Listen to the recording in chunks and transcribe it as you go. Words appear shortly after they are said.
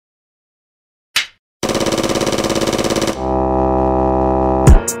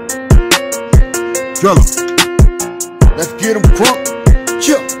Drill 'em. Let's get 'em crunk.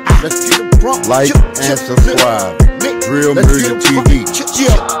 Chill. Let's get 'em crunk. Like and subscribe. Drill Music TV.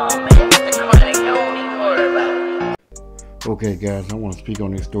 Okay, guys, I want to speak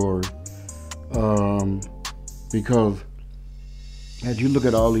on this story because as you look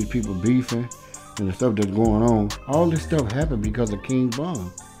at all these people beefing and the stuff that's going on, all this stuff happened because of King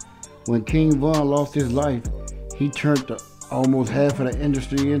Von. When King Von lost his life, he turned almost half of the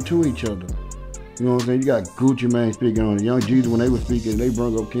industry into each other. You know what I'm saying? You got Gucci Mane speaking on it. Young Jesus, when they were speaking, they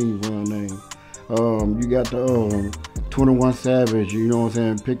brought up King Von's name. You got the 21 Savage, you know what I'm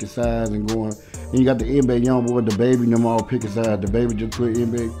saying, picking sides and going. And you got the NBA Youngboy, the baby, them all picking sides. The baby just put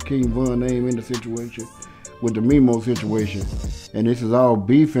NBA King Von name in the situation with the Mimo situation. And this is all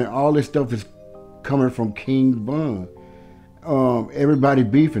beefing. All this stuff is coming from King Von. Everybody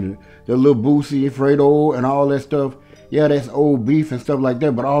beefing it. The little Boosie, Fredo, and all that stuff. Yeah, that's old beef and stuff like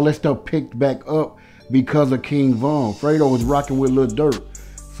that, but all that stuff picked back up because of King Von. Fredo was rocking with Lil Durk.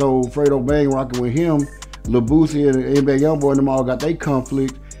 So Fredo Bang rocking with him. Lil Boosie and NBA Youngboy and them all got their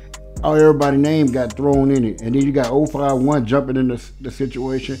conflict. All everybody's name got thrown in it. And then you got 051 jumping in the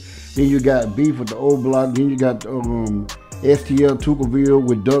situation. Then you got beef with the old block. Then you got STL Tuckerville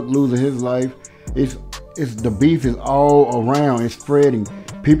with Duck losing his life. It's the beef is all around. It's spreading.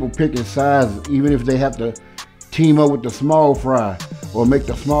 People picking sides, even if they have to team up with the small fry or make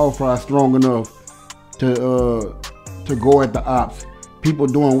the small fry strong enough to go at the ops. People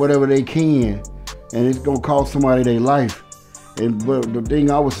doing whatever they can, and it's gonna cost somebody their life. But the thing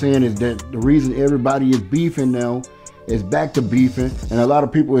I was saying is that the reason everybody is beefing now is back to beefing, and a lot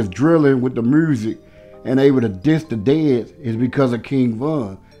of people is drilling with the music and able to diss the dead is because of King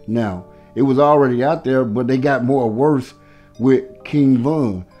Von. Now, it was already out there, but they got more worse with King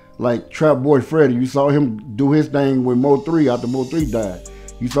Von. Like Trap Boy Freddy, you saw him do his thing when Mo 3 after Mo 3 died.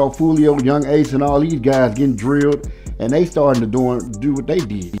 You saw Fulio, Young Ace, and all these guys getting drilled, and they starting to do what they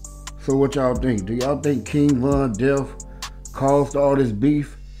did. So what y'all think? Do y'all think King Von death caused all this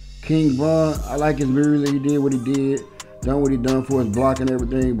beef? King Von, I like his music. He did what he did, done what he done for his block and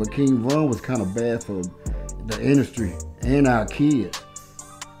everything. But King Von was kind of bad for the industry and our kids.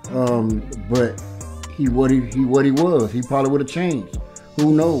 But he what he was. He probably would have changed.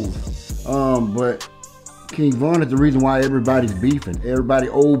 Who knows? But King Von is the reason why everybody's beefing. Everybody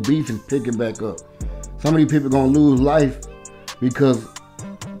old beef is picking back up. Some of these people gonna lose life because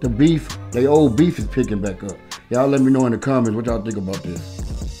the beef, they old beef is picking back up. Y'all let me know in the comments what y'all think about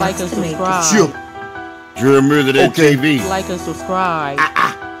this. Like and subscribe. Chill. Drill Music TV. Like and subscribe.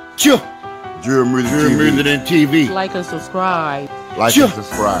 Chill. Drill Music TV. Like and subscribe. Like and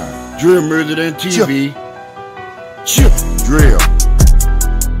subscribe. Drill Music TV. Chill. Drill.